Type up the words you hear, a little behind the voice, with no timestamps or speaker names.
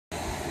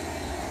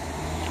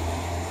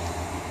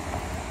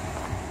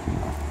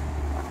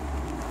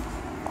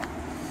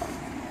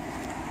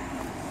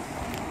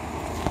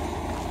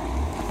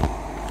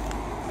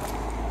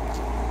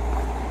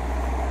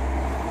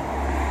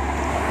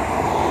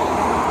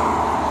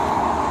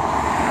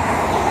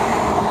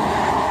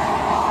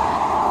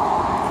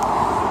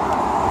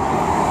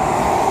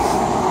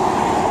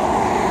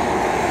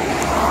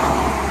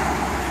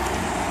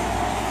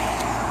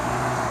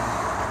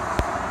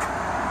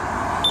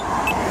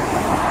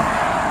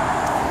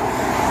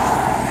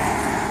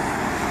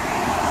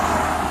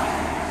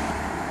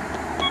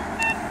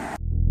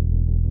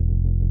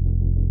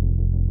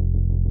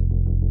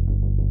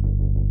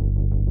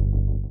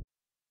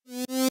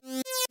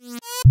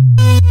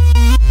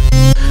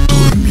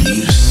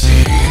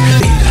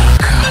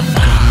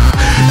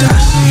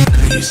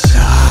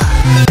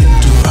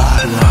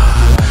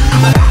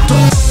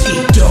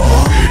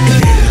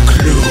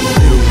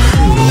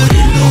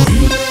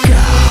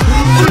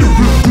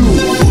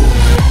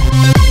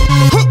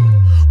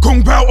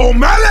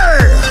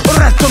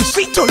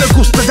ratoncito le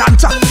gusta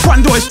danza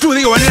cuando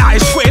estudio en la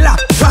escuela.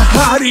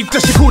 Pajarita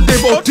se cubre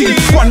botín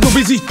cuando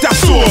visita a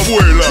su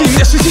abuela. Si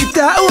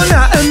necesita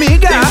una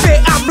amiga,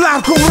 debe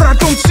hablar con un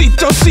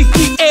ratoncito. Si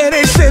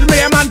quieres ser mi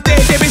amante,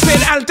 debe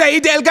ser alta y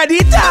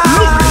delgadita.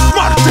 Lunes,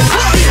 martes,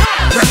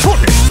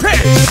 ratones,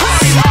 pez.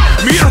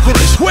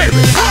 Miércoles,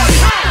 jueves,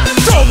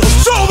 todo.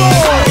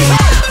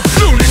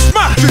 Lunes,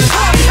 martes,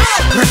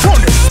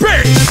 ratones,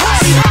 pez.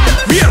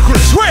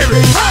 Miércoles,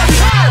 jueves.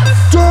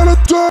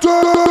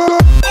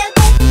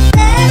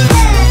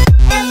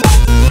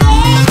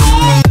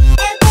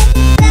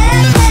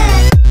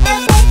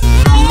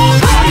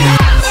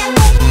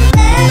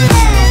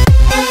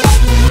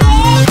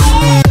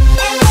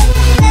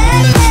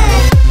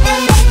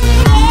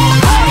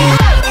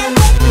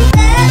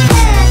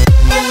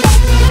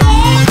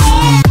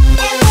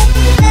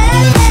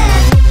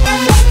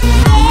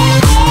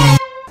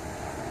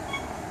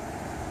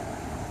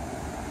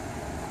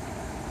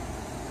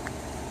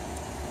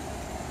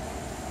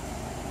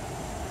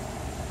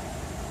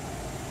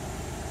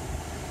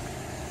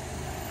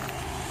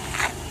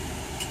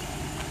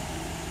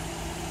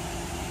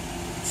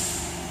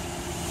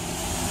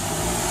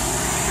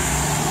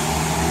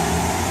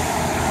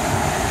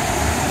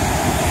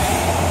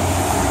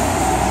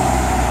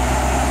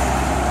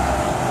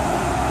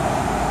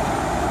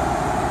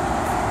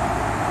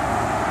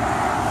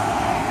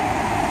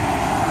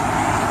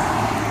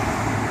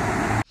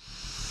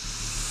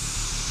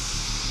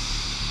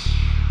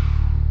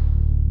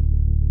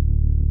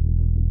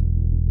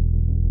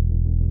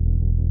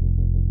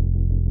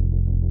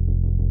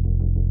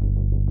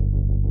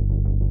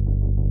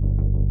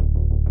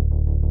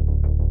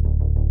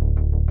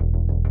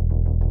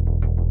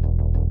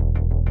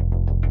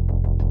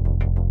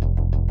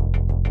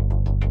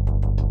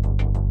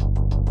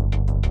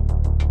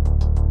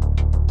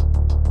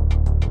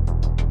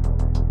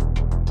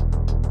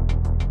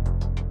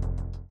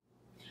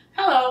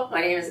 My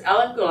name is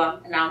Ellen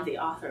Gulam, and I'm the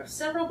author of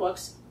several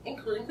books,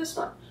 including this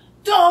one.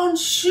 Don't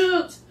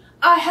shoot!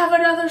 I have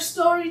another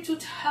story to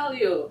tell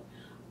you.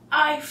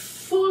 I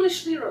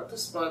foolishly wrote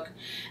this book,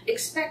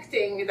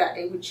 expecting that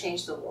it would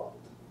change the world.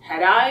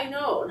 Had I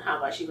known how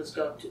much it was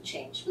going to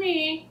change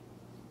me,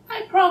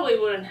 I probably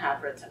wouldn't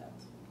have written it.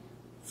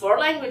 4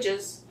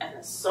 languages, an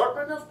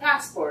assortment of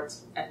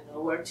passports, and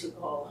nowhere to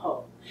call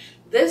home.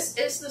 This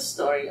is the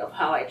story of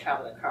how I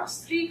traveled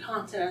across 3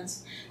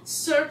 continents,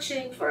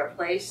 searching for a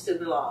place to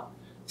belong.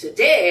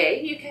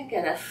 Today, you can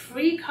get a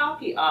free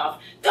copy of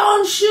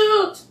Don't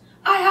Shoot!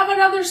 I have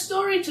another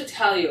story to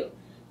tell you.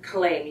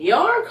 Claim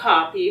your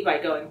copy by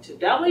going to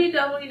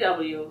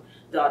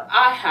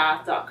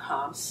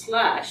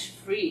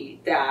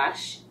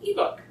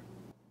www.ihave.com/free-ebook.